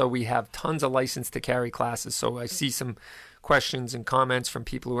forget also we have tons of license to carry classes. So I see some questions and comments from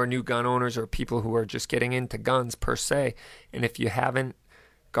people who are new gun owners or people who are just getting into guns per se. And if you haven't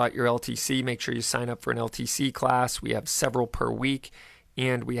got your LTC, make sure you sign up for an LTC class. We have several per week,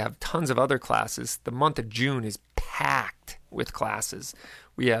 and we have tons of other classes. The month of June is packed with classes.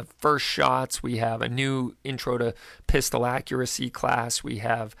 We have first shots. We have a new intro to pistol accuracy class. We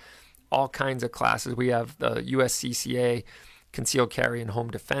have all kinds of classes. We have the USCCA concealed carry and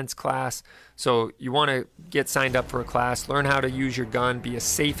home defense class. So you want to get signed up for a class, learn how to use your gun, be a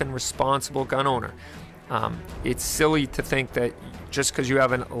safe and responsible gun owner. It's silly to think that just because you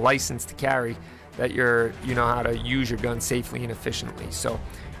have a license to carry that you know how to use your gun safely and efficiently. So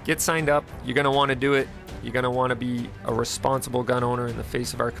get signed up. You're going to want to do it. You're going to want to be a responsible gun owner in the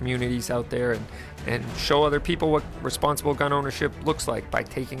face of our communities out there, and show other people what responsible gun ownership looks like by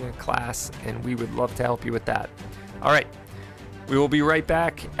taking a class, and we would love to help you with that. All right. We will be right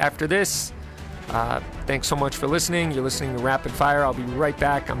back after this. Thanks so much for listening. You're listening to Rapid Fire. I'll be right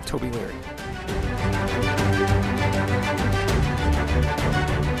back. I'm Toby Leary.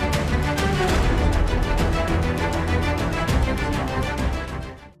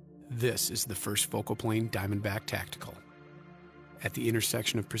 This is the First Focal Plane Diamondback Tactical. At the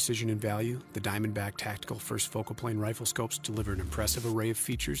intersection of precision and value, the Diamondback Tactical First Focal Plane rifle scopes deliver an impressive array of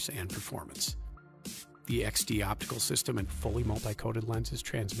features and performance. The XD optical system and fully multi-coated lenses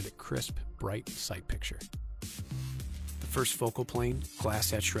transmit a crisp, bright sight picture. The First Focal Plane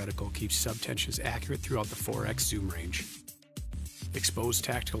glass-etched reticle keeps sub-tensions accurate throughout the 4x zoom range. Exposed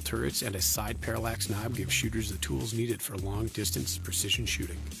tactical turrets and a side parallax knob give shooters the tools needed for long-distance precision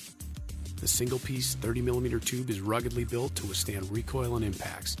shooting. The single-piece 30mm tube is ruggedly built to withstand recoil and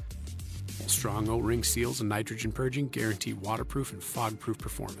impacts, while strong O-ring seals and nitrogen purging guarantee waterproof and fog-proof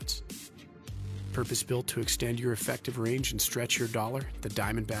performance. Purpose-built to extend your effective range and stretch your dollar, the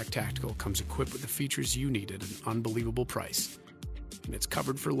Diamondback Tactical comes equipped with the features you need at an unbelievable price. And it's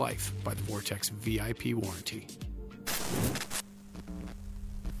covered for life by the Vortex VIP warranty.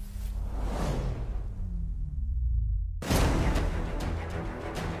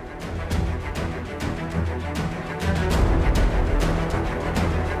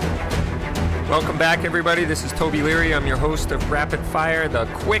 Welcome back, everybody. This is Toby Leary. I'm your host of Rapid Fire, the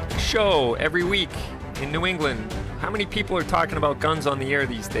quick show every week in New England. How many people are talking about guns on the air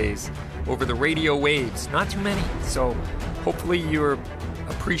these days over the radio waves? Not too many. So hopefully you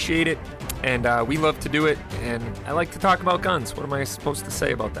appreciate it, and we love to do it, and I like to talk about guns. What am I supposed to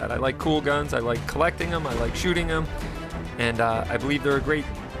say about that? I like cool guns. I like collecting them. I like shooting them, and I believe they're a great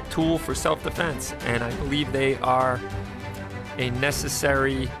tool for self-defense, and I believe they are a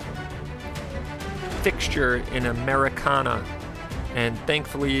necessary fixture in Americana, and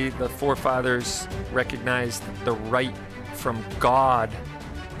thankfully the forefathers recognized the right from God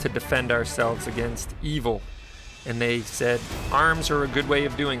to defend ourselves against evil, and they said arms are a good way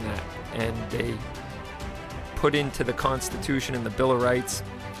of doing that, and they put into the Constitution and the Bill of Rights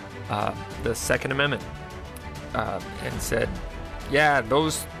the Second Amendment, and said, yeah,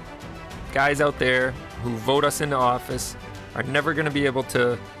 those guys out there who vote us into office are never going to be able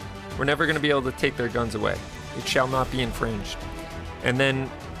to We're never going to be able to take their guns away. It shall not be infringed. And then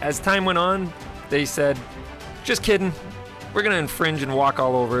as time went on, they said, just kidding. We're going to infringe and walk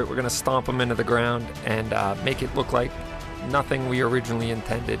all over it. We're going to stomp them into the ground and make it look like nothing we originally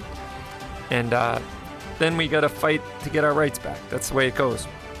intended. And then we got to fight to get our rights back. That's the way it goes.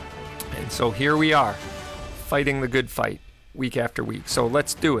 And so here we are, fighting the good fight week after week. So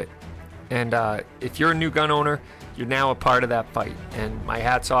let's do it. And if you're a new gun owner, you're now a part of that fight, and my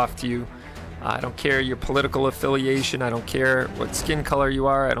hat's off to you. I don't care your political affiliation. I don't care what skin color you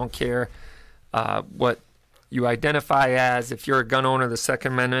are. I don't care what you identify as. If you're a gun owner, the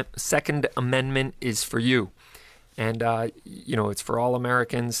Second Amendment is for you. And, it's for all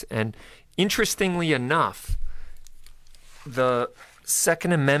Americans. And interestingly enough, the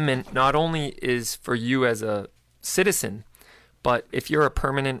Second Amendment not only is for you as a citizen, But if you're a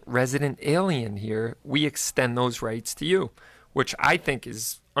permanent resident alien here, we extend those rights to you, which I think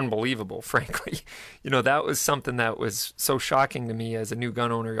is unbelievable, frankly. That was something that was so shocking to me as a new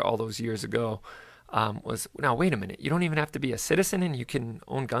gun owner all those years ago. Now, wait a minute, you don't even have to be a citizen and you can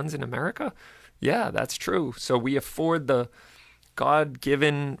own guns in America? Yeah, that's true. So we afford the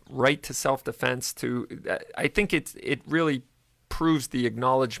God-given right to self-defense I think it really proves the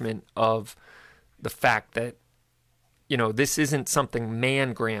acknowledgement of the fact that, this isn't something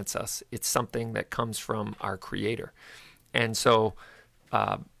man grants us. It's something that comes from our Creator. And so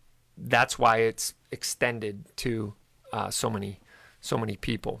that's why it's extended to so many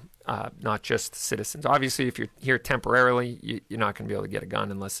people, not just citizens. Obviously, if you're here temporarily, you're not going to be able to get a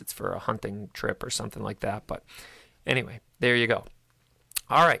gun unless it's for a hunting trip or something like that. But anyway, there you go.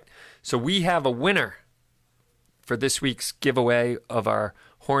 All right, so we have a winner for this week's giveaway of our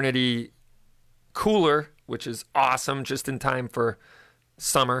Hornady cooler, which is awesome, just in time for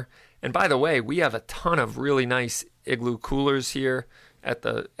summer. And by the way, we have a ton of really nice Igloo coolers here at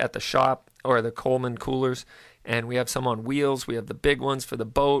the shop, or the Coleman coolers. And we have some on wheels. We have the big ones for the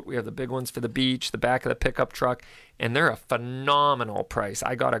boat. We have the big ones for the beach, the back of the pickup truck. And they're a phenomenal price.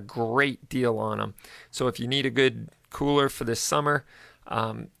 I got a great deal on them. So if you need a good cooler for this summer,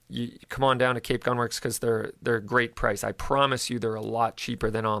 you come on down to Cape Gunworks, because they're a great price. I promise you they're a lot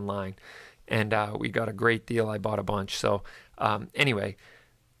cheaper than online. And we got a great deal. I bought a bunch. So anyway,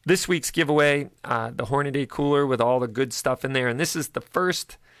 this week's giveaway, the Hornady cooler with all the good stuff in there. And this is the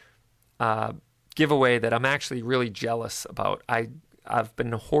first giveaway that I'm actually really jealous about. I've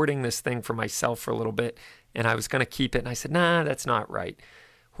been hoarding this thing for myself for a little bit, and I was going to keep it. And I said, nah, that's not right.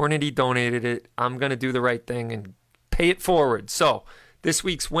 Hornady donated it. I'm going to do the right thing and pay it forward. So this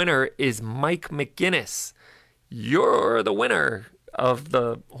week's winner is Mike McGinnis. You're the winner of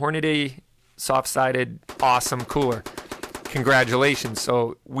the Hornady soft-sided awesome cooler. Congratulations.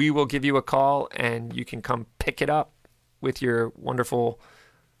 So we will give you a call, and you can come pick it up with your wonderful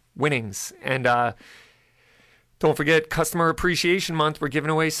winnings. And don't forget, Customer Appreciation Month. We're giving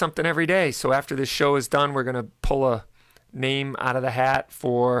away something every day. So after this show is done, we're going to pull a name out of the hat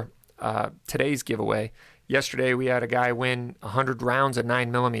for today's giveaway. Yesterday, we had a guy win 100 rounds of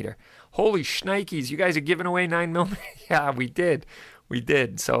 9mm. Holy shnikes, you guys are giving away 9mm? Yeah, we did.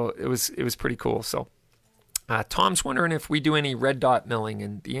 So it was pretty cool. So Tom's wondering if we do any red dot milling,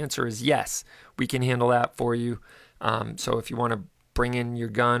 and the answer is yes. We can handle that for you. So if you want to bring in your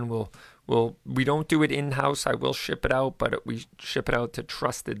gun, we don't do it in-house. I will ship it out, but we ship it out to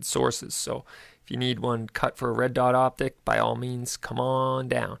trusted sources. So if you need one cut for a red dot optic, by all means, come on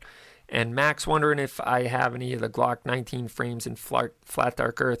down. And Mac's wondering if I have any of the Glock 19 frames in flat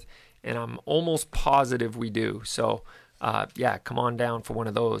dark earth, and I'm almost positive we do. So yeah, come on down for one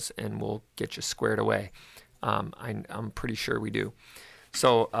of those, and we'll get you squared away. I'm pretty sure we do.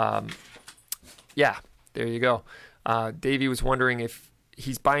 So yeah, there you go. Davey was wondering if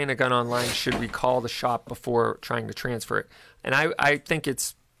he's buying a gun online, should we call the shop before trying to transfer it? And I think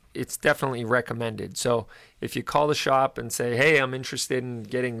it's definitely recommended. So if you call the shop and say, hey, I'm interested in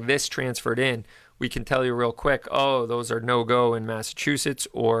getting this transferred in, we can tell you real quick, oh, those are no-go in Massachusetts,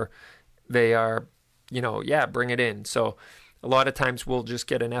 or they are, yeah, bring it in. So a lot of times we'll just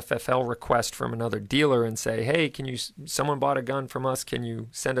get an FFL request from another dealer and say, hey, someone bought a gun from us, can you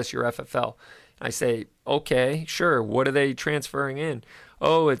send us your FFL? I say, okay, sure. What are they transferring in?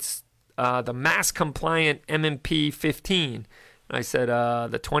 Oh, it's the mass-compliant M&P 15. And I said,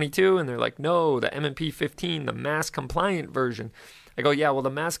 the 22? And they're like, no, the M&P 15, the mass-compliant version. I go, yeah, well, the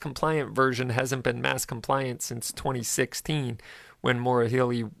mass-compliant version hasn't been mass-compliant since 2016, when Maura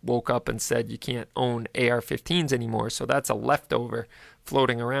Healey woke up and said you can't own AR-15s anymore. So that's a leftover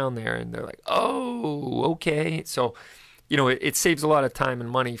floating around there. And they're like, oh, okay. So it saves a lot of time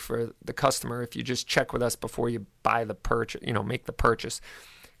and money for the customer if you just check with us before you buy the purchase, make the purchase.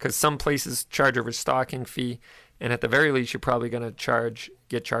 Because some places charge a restocking fee, and at the very least, you're probably going to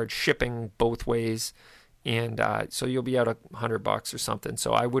get charged shipping both ways, and so you'll be out $100 or something.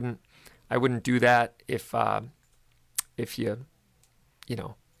 So I wouldn't do that if you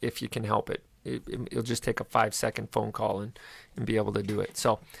can help it. It'll just take a 5-second phone call and be able to do it.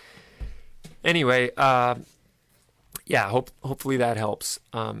 So anyway. Yeah, hopefully that helps.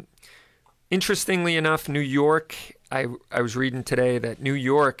 Interestingly enough, New York, I was reading today that New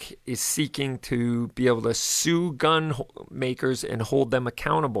York is seeking to be able to sue gun makers and hold them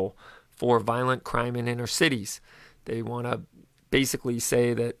accountable for violent crime in inner cities. They want to basically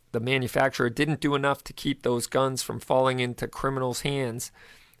say that the manufacturer didn't do enough to keep those guns from falling into criminals' hands,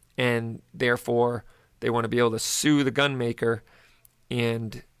 and therefore they want to be able to sue the gun maker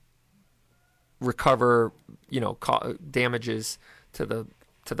and recover, damages to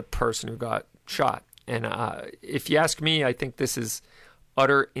the person who got shot. And if you ask me, I think this is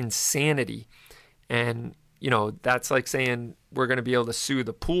utter insanity. And that's like saying we're going to be able to sue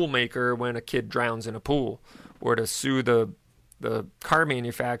the pool maker when a kid drowns in a pool, or to sue the car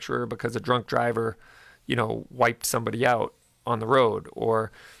manufacturer because a drunk driver, wiped somebody out on the road,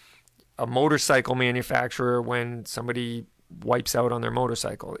 or a motorcycle manufacturer when somebody wipes out on their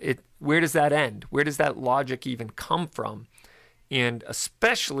motorcycle. Where does that end? Where does that logic even come from? And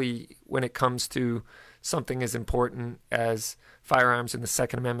especially when it comes to something as important as firearms and the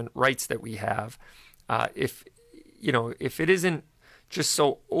Second Amendment rights that we have. If it isn't just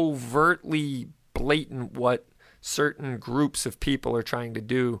so overtly blatant what certain groups of people are trying to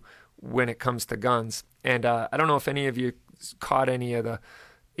do when it comes to guns. And I don't know if any of you caught any of the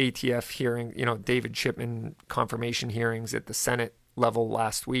ATF hearing, David Chipman confirmation hearings at the Senate level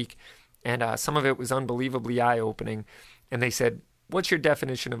last week. And some of it was unbelievably eye-opening. And they said, what's your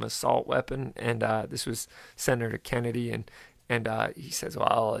definition of assault weapon? And this was Senator Kennedy. And he says,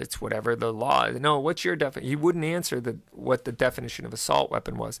 well, it's whatever the law. No, what's your definition? He wouldn't answer what the definition of assault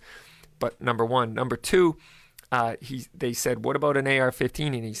weapon was. But number one. Number two, they said, what about an AR-15?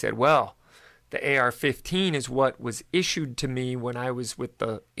 And he said, well, the AR-15 is what was issued to me when I was with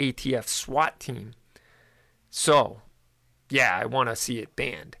the ATF SWAT team. So, yeah, I want to see it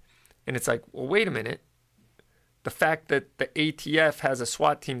banned. And it's like, well, wait a minute. The fact that the ATF has a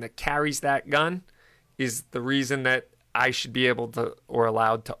SWAT team that carries that gun is the reason that I should be able to or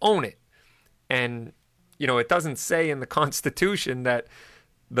allowed to own it. And, it doesn't say in the Constitution that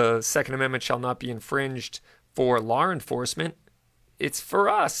the Second Amendment shall not be infringed for law enforcement. It's for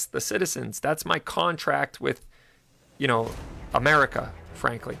us, the citizens. That's my contract with, America,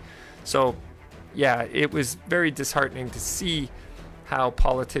 frankly. So, yeah, it was very disheartening to see how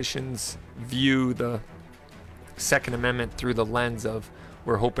politicians view the Second Amendment through the lens of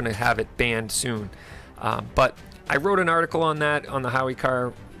we're hoping to have it banned soon. But I wrote an article on that on the Howie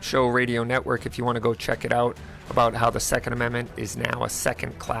Carr Show Radio Network if you want to go check it out, about how the Second Amendment is now a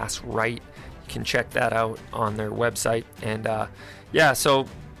second-class right. You can check that out on their website. And so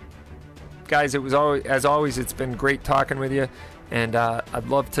guys, it was always it's been great talking with you, and I'd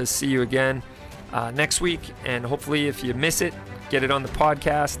love to see you again next week. And hopefully, if you miss it, get it on the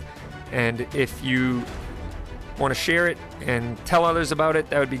podcast. And if you want to share it and tell others about it,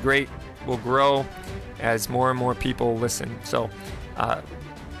 that would be great. We'll grow as more and more people listen. So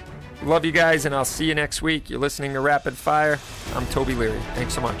love you guys, and I'll see you next week. You're listening to Rapid Fire. I'm Toby Leary.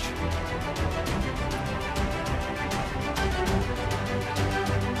 Thanks so much.